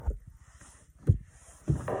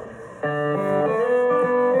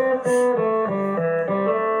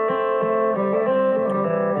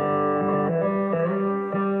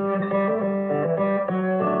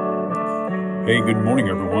Hey, good morning,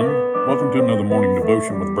 everyone. Welcome to another morning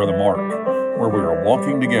devotion with Brother Mark, where we are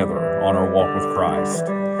walking together on our walk with Christ.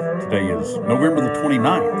 Today is November the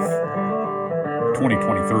 29th,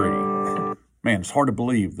 2023. Man, it's hard to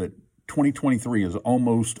believe that 2023 is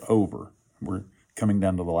almost over. We're coming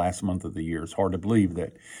down to the last month of the year. It's hard to believe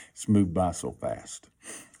that it's moved by so fast.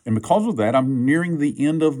 And because of that, I'm nearing the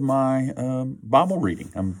end of my Bible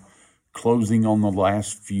reading. I'm closing on the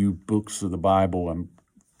last few books of the Bible. I'm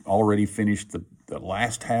already finished the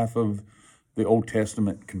last half of the Old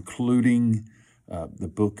Testament, concluding the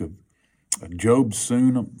book of Job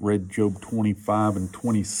soon. I read Job 25 and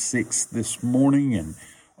 26 this morning and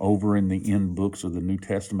over in the end books of the New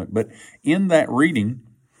Testament. But in that reading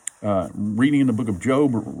in the book of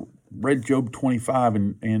Job, read Job 25,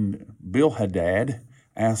 and Bill Haddad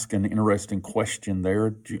asked an interesting question there.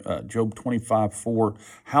 Job 25:4,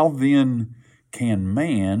 how then can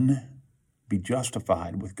man be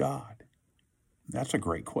justified with God? That's a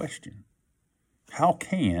great question. How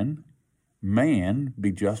can man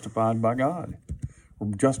be justified by God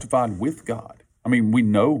or justified with God? I mean, we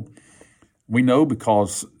know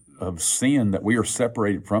because of sin that we are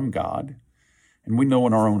separated from God, and we know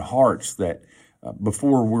in our own hearts that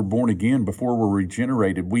before we're born again, before we're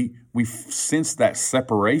regenerated, we sense that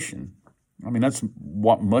separation. I mean, that's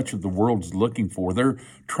what much of the world's looking for. They're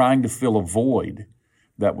trying to fill a void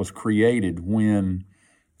that was created when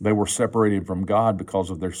they were separated from God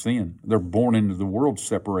because of their sin. They're born into the world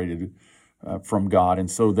separated from God,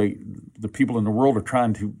 and so the people in the world are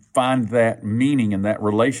trying to find that meaning in that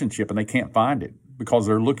relationship, and they can't find it because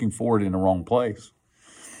they're looking for it in the wrong place.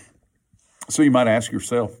 So you might ask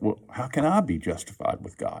yourself, well, how can I be justified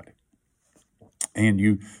with God? And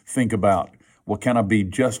you think about, well, can I be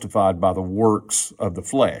justified by the works of the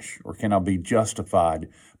flesh, or can I be justified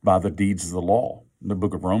by the deeds of the law? The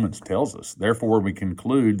book of Romans tells us, therefore we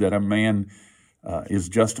conclude that a man is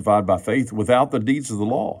justified by faith without the deeds of the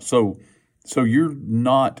law. So you're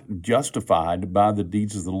not justified by the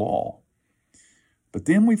deeds of the law. But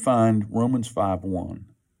then we find Romans 5:1,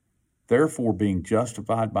 therefore being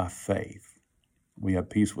justified by faith, we have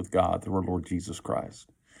peace with God through our Lord Jesus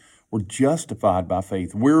Christ. We're justified by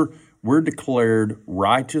faith. We're declared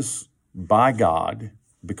righteous by God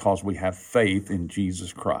because we have faith in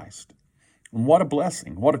Jesus Christ. And what a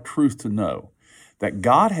blessing, what a truth to know that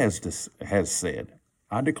God has said,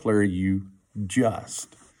 I declare you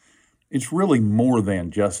just. It's really more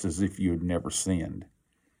than just as if you had never sinned.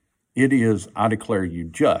 It is, I declare you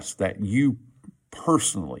just, that you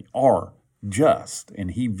personally are just,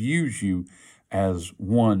 and he views you as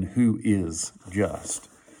one who is just.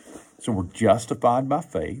 So we're justified by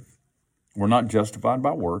faith. We're not justified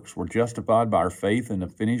by works. We're justified by our faith in the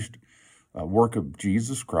finished work of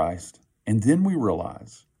Jesus Christ. And then we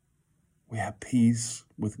realize we have peace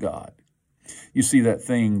with God. You see, that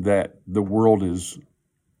thing that the world is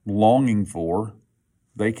longing for,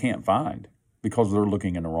 they can't find because they're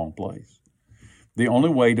looking in the wrong place. The only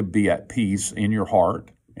way to be at peace in your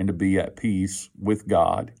heart and to be at peace with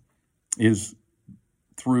God is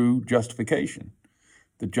through justification,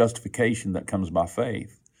 the justification that comes by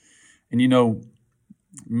faith. And you know,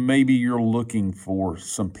 maybe you're looking for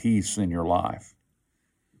some peace in your life.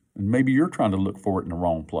 And maybe you're trying to look for it in the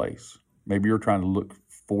wrong place. Maybe you're trying to look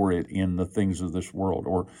for it in the things of this world.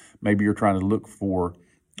 Or maybe you're trying to look for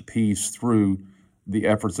peace through the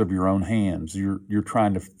efforts of your own hands. You're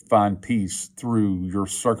trying to find peace through your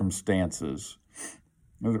circumstances.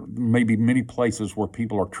 Maybe many places where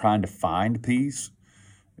people are trying to find peace.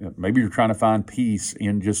 Maybe you're trying to find peace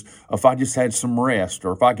in just, if I just had some rest,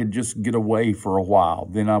 or if I could just get away for a while,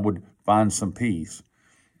 then I would find some peace.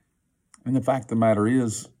 And the fact of the matter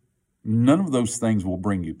is, none of those things will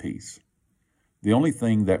bring you peace. The only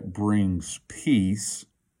thing that brings peace,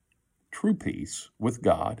 true peace with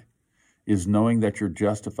God, is knowing that you're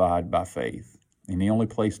justified by faith. And the only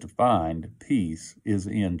place to find peace is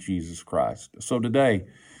in Jesus Christ. So today,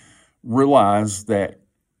 realize that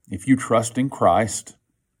if you trust in Christ,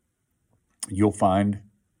 you'll find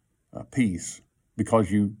peace because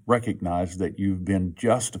you recognize that you've been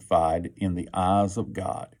justified in the eyes of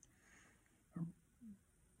God.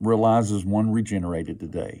 Realize as one regenerated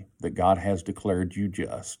today that God has declared you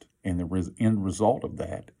just, and the end result of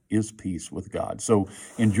that is peace with God. So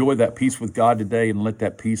enjoy that peace with God today, and let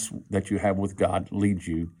that peace that you have with God lead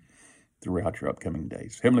you throughout your upcoming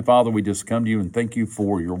days. Heavenly Father, we just come to you and thank you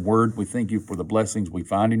for your word. We thank you for the blessings we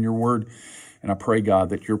find in your word. And I pray, God,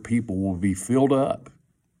 that your people will be filled up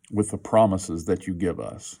with the promises that you give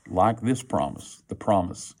us, like this promise, the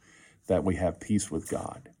promise that we have peace with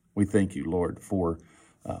God. We thank you, Lord, for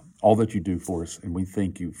all that you do for us, and we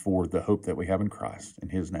thank you for the hope that we have in Christ. In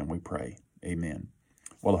his name we pray. Amen.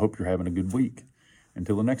 Well, I hope you're having a good week.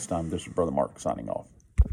 Until the next time, this is Brother Mark signing off.